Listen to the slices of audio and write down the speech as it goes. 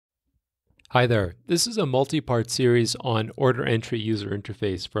Hi there. This is a multi-part series on order entry user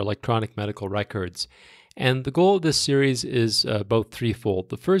interface for electronic medical records. And the goal of this series is both threefold.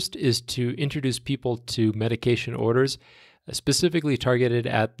 The first is to introduce people to medication orders, specifically targeted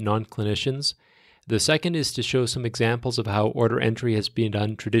at non-clinicians. The second is to show some examples of how order entry has been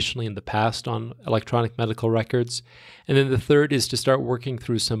done traditionally in the past on electronic medical records. And then the third is to start working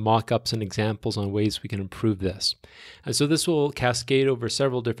through some mock-ups and examples on ways we can improve this. And so this will cascade over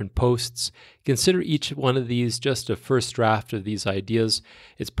several different posts. Consider each one of these just a first draft of these ideas.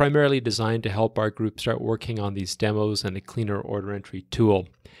 It's primarily designed to help our group start working on these demos and a cleaner order entry tool.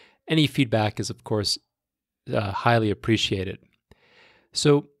 Any feedback is, of course, highly appreciated.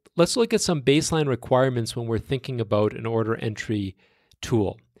 So let's look at some baseline requirements when we're thinking about an order entry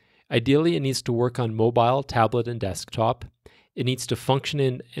tool. Ideally, it needs to work on mobile, tablet, and desktop. It needs to function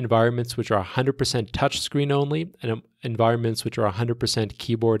in environments which are 100% touchscreen only and environments which are 100%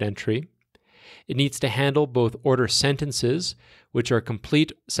 keyboard entry. It needs to handle both order sentences, which are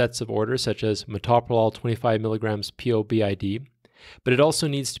complete sets of orders such as metoprolol 25 milligrams POBID, but it also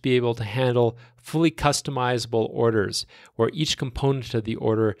needs to be able to handle fully customizable orders where each component of the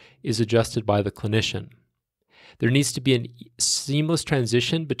order is adjusted by the clinician. There needs to be a seamless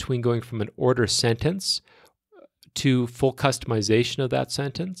transition between going from an order sentence to full customization of that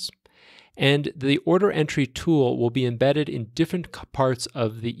sentence. And the order entry tool will be embedded in different parts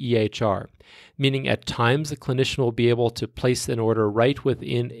of the EHR, meaning at times the clinician will be able to place an order right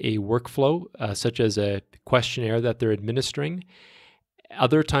within a workflow, such as a questionnaire that they're administering.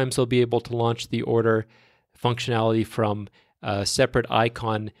 Other times they'll be able to launch the order functionality from a separate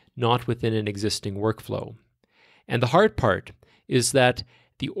icon not within an existing workflow. And the hard part is that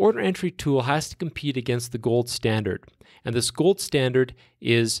the order entry tool has to compete against the gold standard. And this gold standard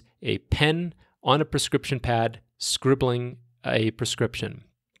is a pen on a prescription pad scribbling a prescription.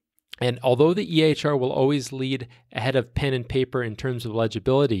 And although the EHR will always lead ahead of pen and paper in terms of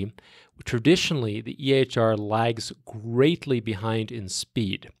legibility, traditionally the EHR lags greatly behind in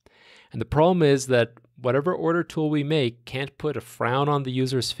speed. And the problem is that whatever order tool we make can't put a frown on the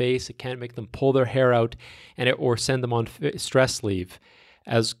user's face, it can't make them pull their hair out or send them on stress leave,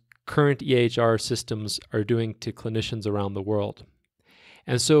 as current EHR systems are doing to clinicians around the world.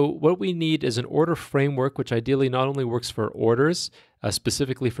 And so what we need is an order framework which ideally not only works for orders,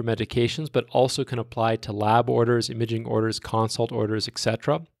 specifically for medications, but also can apply to lab orders, imaging orders, consult orders,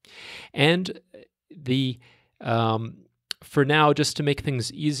 etc. And for now, just to make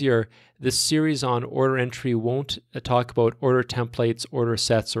things easier, this series on order entry won't talk about order templates, order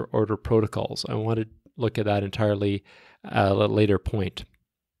sets, or order protocols. I want to look at that entirely at a later point.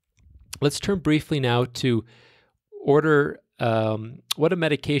 Let's turn briefly now to order what a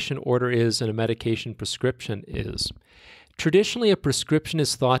medication order is and a medication prescription is. Traditionally, a prescription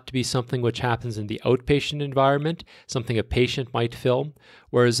is thought to be something which happens in the outpatient environment, something a patient might fill,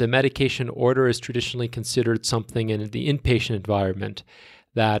 whereas a medication order is traditionally considered something in the inpatient environment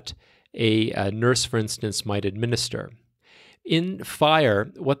that a nurse, for instance, might administer. In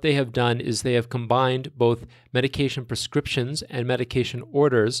FHIR, what they have done is they have combined both medication prescriptions and medication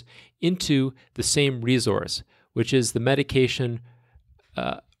orders into the same resource, which is the medication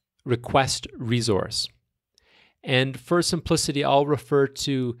request resource. And for simplicity, I'll refer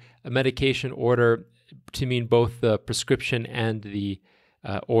to a medication order to mean both the prescription and the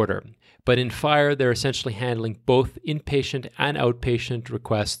order. But in FHIR, they're essentially handling both inpatient and outpatient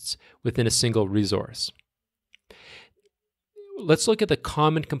requests within a single resource. Let's look at the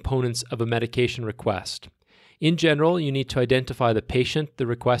common components of a medication request. In general, you need to identify the patient the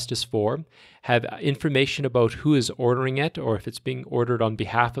request is for, have information about who is ordering it or if it's being ordered on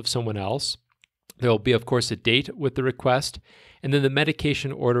behalf of someone else. There will be, of course, a date with the request, and then the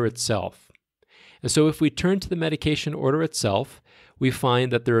medication order itself. And so if we turn to the medication order itself, we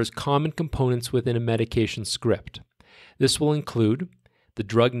find that there is common components within a medication script. This will include the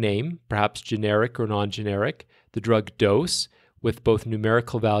drug name, perhaps generic or non-generic, the drug dose with both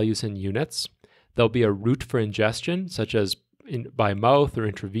numerical values and units. There'll be a route for ingestion, such as by mouth or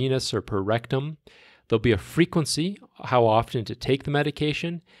intravenous or per rectum. There'll be a frequency, how often to take the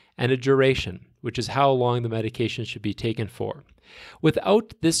medication, and a duration, which is how long the medication should be taken for.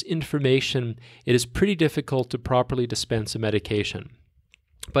 Without this information, it is pretty difficult to properly dispense a medication.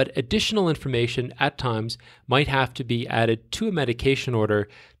 But additional information at times might have to be added to a medication order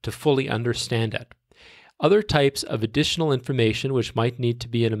to fully understand it. Other types of additional information which might need to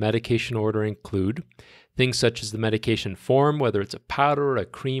be in a medication order include things such as the medication form, whether it's a powder, a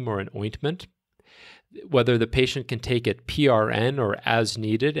cream, or an ointment, whether the patient can take it PRN or as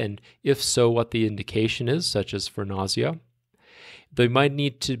needed, and if so, what the indication is, such as for nausea. There might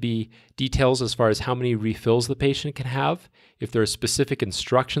need to be details as far as how many refills the patient can have, if there are specific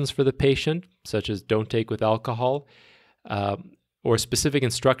instructions for the patient, such as don't take with alcohol, or specific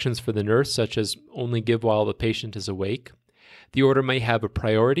instructions for the nurse, such as only give while the patient is awake. The order may have a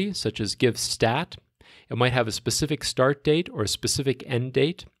priority, such as give stat. It might have a specific start date or a specific end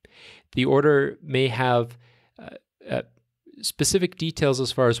date. The order may have specific details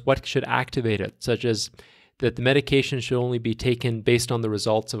as far as what should activate it, such as that the medication should only be taken based on the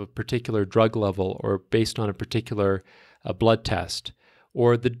results of a particular drug level or based on a particular blood test.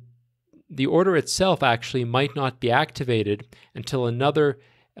 Or the order itself actually might not be activated until another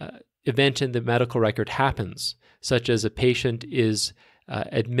event in the medical record happens, such as a patient is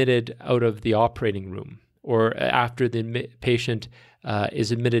admitted out of the operating room, or after the patient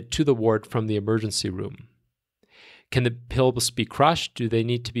is admitted to the ward from the emergency room. Can the pills be crushed? Do they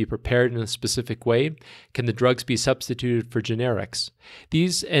need to be prepared in a specific way? Can the drugs be substituted for generics?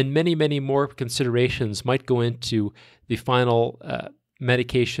 These and many, many more considerations might go into the final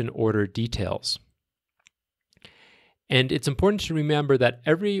medication order details. And it's important to remember that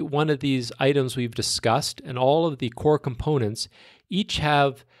every one of these items we've discussed and all of the core components each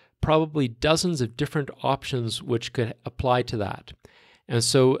have probably dozens of different options which could apply to that. And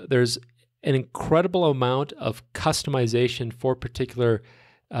so there's an incredible amount of customization for particular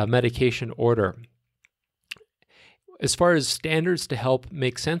medication order. As far as standards to help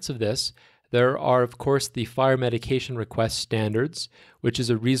make sense of this, there are, of course, the FHIR medication request standards, which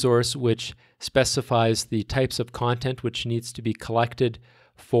is a resource which specifies the types of content which needs to be collected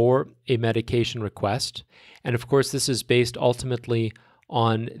for a medication request. And of course, this is based ultimately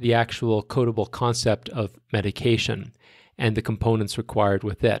on the actual codable concept of medication and the components required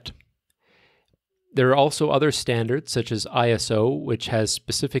with it. There are also other standards, such as ISO, which has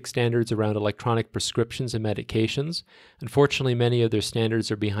specific standards around electronic prescriptions and medications. Unfortunately, many of their standards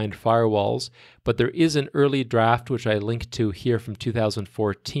are behind firewalls, but there is an early draft, which I linked to here from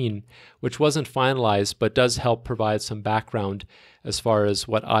 2014, which wasn't finalized, but does help provide some background as far as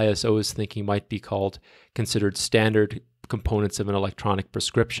what ISO is thinking might be considered standard components of an electronic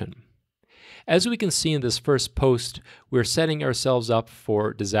prescription. As we can see in this first post, we're setting ourselves up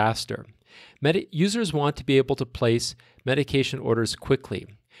for disaster. Users want to be able to place medication orders quickly,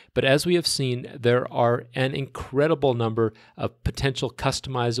 but as we have seen, there are an incredible number of potential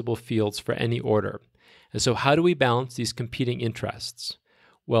customizable fields for any order. And so how do we balance these competing interests?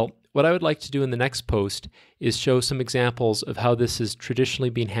 Well, what I would like to do in the next post is show some examples of how this has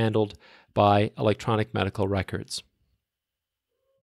traditionally been handled by electronic medical records.